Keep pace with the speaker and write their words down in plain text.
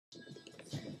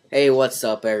Hey, what's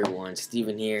up everyone?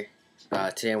 Steven here.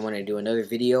 Today I want to do another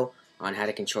video on how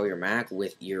to control your Mac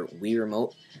with your Wii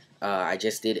remote. I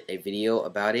just did a video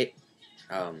about it,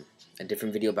 a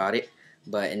different video about it,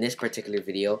 but in this particular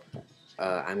video,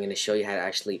 I'm going to show you how to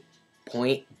actually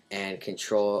point and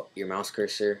control your mouse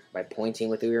cursor by pointing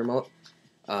with the Wii remote.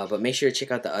 But make sure to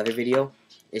check out the other video.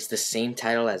 It's the same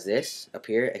title as this up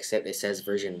here, except it says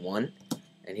version 1,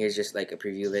 and here's just like a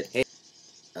preview of it. Hey,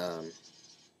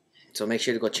 so make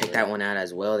sure to go check that one out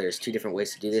as well. There's two different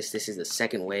ways to do this. This is the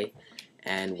second way,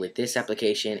 and with this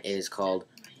application, it is called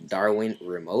Darwin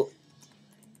Remote.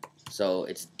 So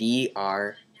it's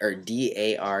DARWIIN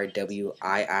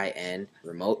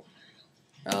Remote.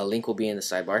 Link will be in the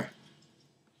sidebar.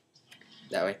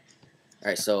 That way.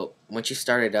 Alright, so once you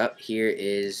start it up, here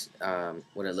is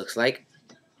what it looks like.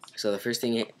 So the first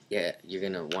thing you're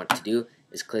going to want to do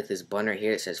is click this button right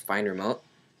here that says Find Remote.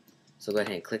 So go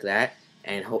ahead and click that,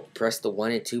 and press the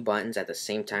 1 and 2 buttons at the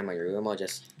same time on your remote,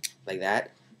 just like that,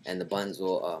 and the buttons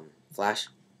will flash.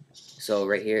 So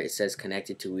right here it says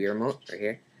connected to Wii remote right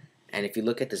here, and if you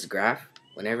look at this graph,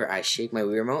 whenever I shake my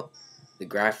Wii remote, the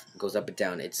graph goes up and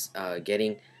down. It's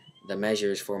getting the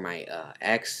measures for my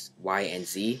X, Y, and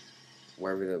Z,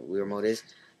 wherever the Wii remote is.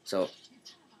 So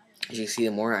as you can see,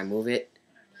 the more I move it,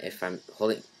 if I'm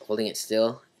holding it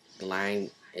still, the line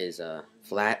is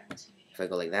flat. If I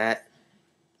go like that,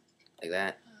 I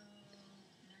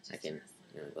can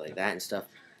go like that and stuff.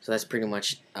 So that's pretty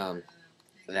much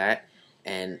that.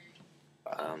 And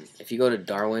if you go to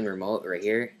Darwin Remote right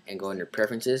here and go under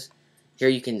Preferences, here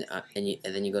you can and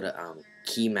then you go to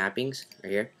Key Mappings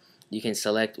right here. You can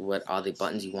select what all the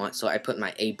buttons you want. So I put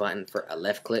my A button for a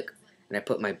left click, and I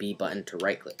put my B button to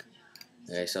right click.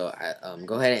 Okay, so I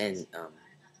go ahead and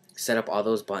set up all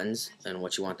those buttons and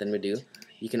what you want them to do.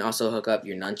 You can also hook up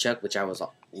your nunchuck, which I will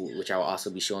also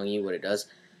be showing you what it does.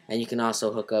 And you can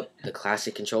also hook up the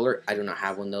classic controller. I do not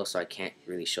have one though, so I can't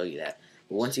really show you that.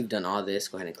 But once you've done all this,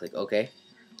 go ahead and click OK.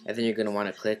 And then you're going to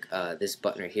want to click this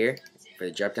button right here for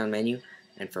the drop down menu.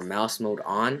 And for mouse mode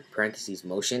on, parentheses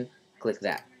motion, click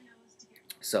that.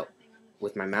 So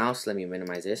with my mouse, let me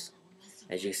minimize this.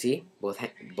 As you see, both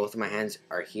of my hands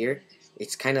are here.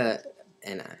 It's kind of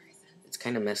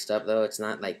messed up though. It's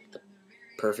not like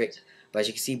perfect. But as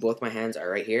you can see, both my hands are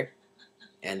right here.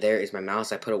 And there is my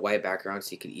mouse. I put a white background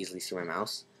so you could easily see my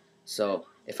mouse. So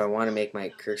if I want to make my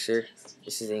cursor,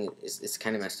 it's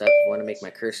kind of messed up. If I want to make my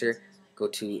cursor go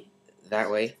to that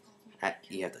way,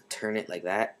 you have to turn it like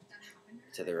that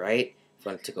to the right. If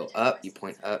you want it to go up, you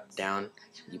point up, down,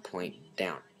 you point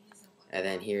down. And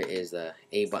then here is the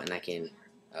A button. I can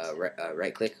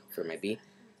right click for my B.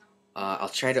 I'll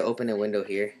try to open a window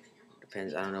here.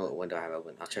 Depends. I don't know what window I have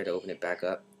open. I'll try to open it back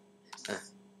up.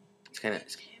 It's kind of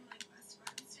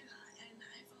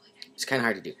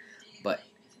hard to do, but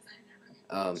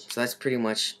so that's pretty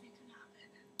much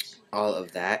all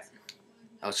of that.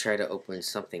 I'll try to open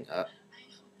something up.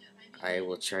 I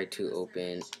will try to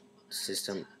open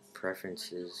System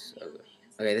Preferences.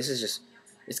 Okay, this is just,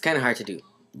 it's kind of hard to do.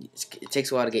 It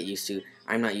takes a while to get used to.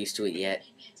 I'm not used to it yet,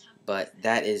 but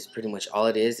that is pretty much all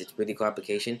it is. It's a really cool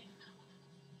application.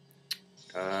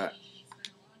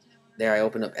 There, I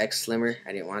opened up X Slimmer.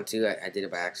 I didn't want to. I did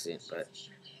it by accident, but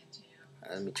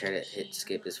let me try to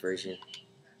skip this version.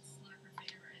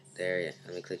 There, yeah.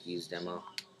 Let me click Use Demo.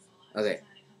 Okay,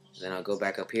 then I'll go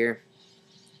back up here.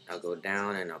 I'll go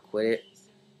down and I'll quit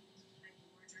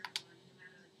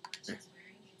it.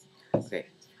 Okay,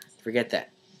 forget that.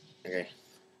 Okay,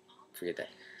 forget that.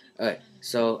 Alright,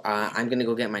 so I'm gonna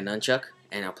go get my nunchuck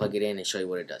and I'll plug it in and show you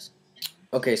what it does.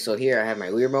 Okay, so here I have my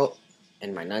Wii remote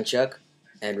and my nunchuck,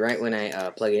 and right when I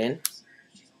plug it in,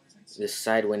 this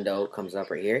side window comes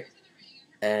up right here.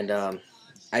 And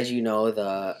as you know,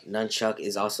 the nunchuck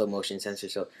is also motion sensor,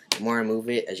 so the more I move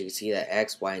it, as you can see, that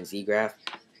X, Y, and Z graph,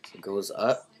 it goes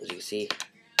up, as you can see.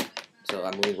 So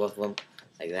I'm moving both of them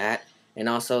like that. And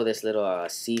also this little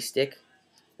C stick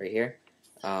right here,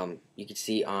 you can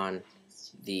see on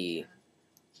the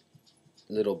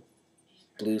little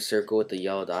blue circle with the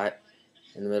yellow dot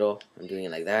in the middle. I'm doing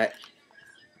it like that.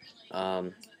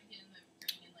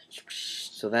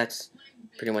 So that's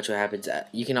pretty much what happens.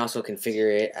 You can also configure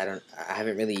it. I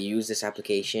haven't really used this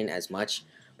application as much,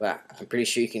 but I'm pretty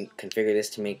sure you can configure this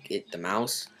to make it the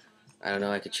mouse. I don't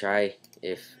know. I could try.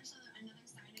 If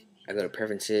I go to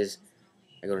Preferences,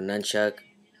 I go to Nunchuck.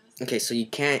 Okay, so you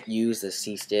can't use the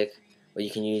C stick, but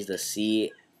you can use the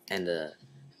C and the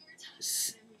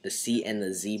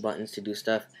Z buttons to do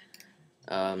stuff.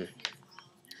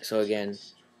 So again,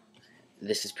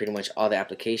 this is pretty much all the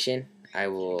application.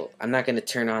 I'm not going to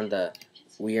turn on the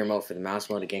Wii remote for the mouse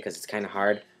mode again because it's kind of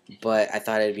hard, but I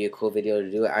thought it'd be a cool video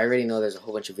to do it. I already know there's a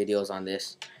whole bunch of videos on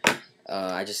this.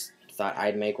 I just thought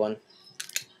I'd make one.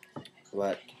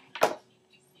 But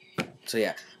so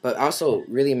yeah, but also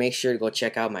really make sure to go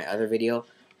check out my other video,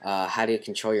 how to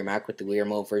control your Mac with the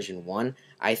Wiimote version 1.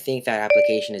 I think that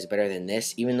application is better than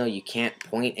this. Even though you can't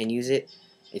point and use it,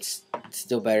 it's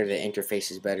still better. The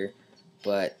interface is better.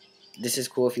 But this is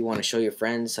cool if you want to show your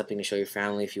friends, something to show your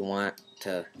family, if you want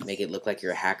to make it look like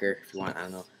you're a hacker, if you want, I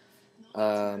don't know.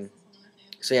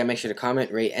 So yeah, make sure to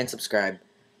comment, rate, and subscribe.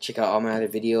 Check out all my other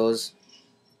videos.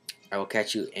 I will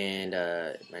catch you in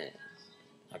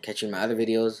I'll catch you in my other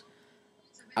videos.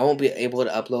 I won't be able to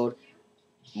upload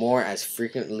more as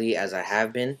frequently as I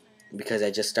have been because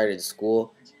I just started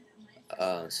school.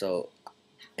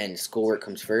 And schoolwork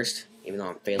comes first, even though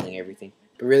I'm failing everything.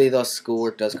 But really, though,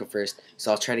 schoolwork does come first.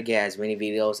 So I'll try to get as many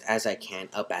videos as I can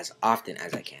up as often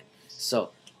as I can.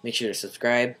 So make sure to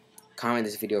subscribe, comment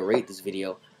this video, rate this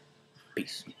video.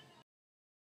 Peace.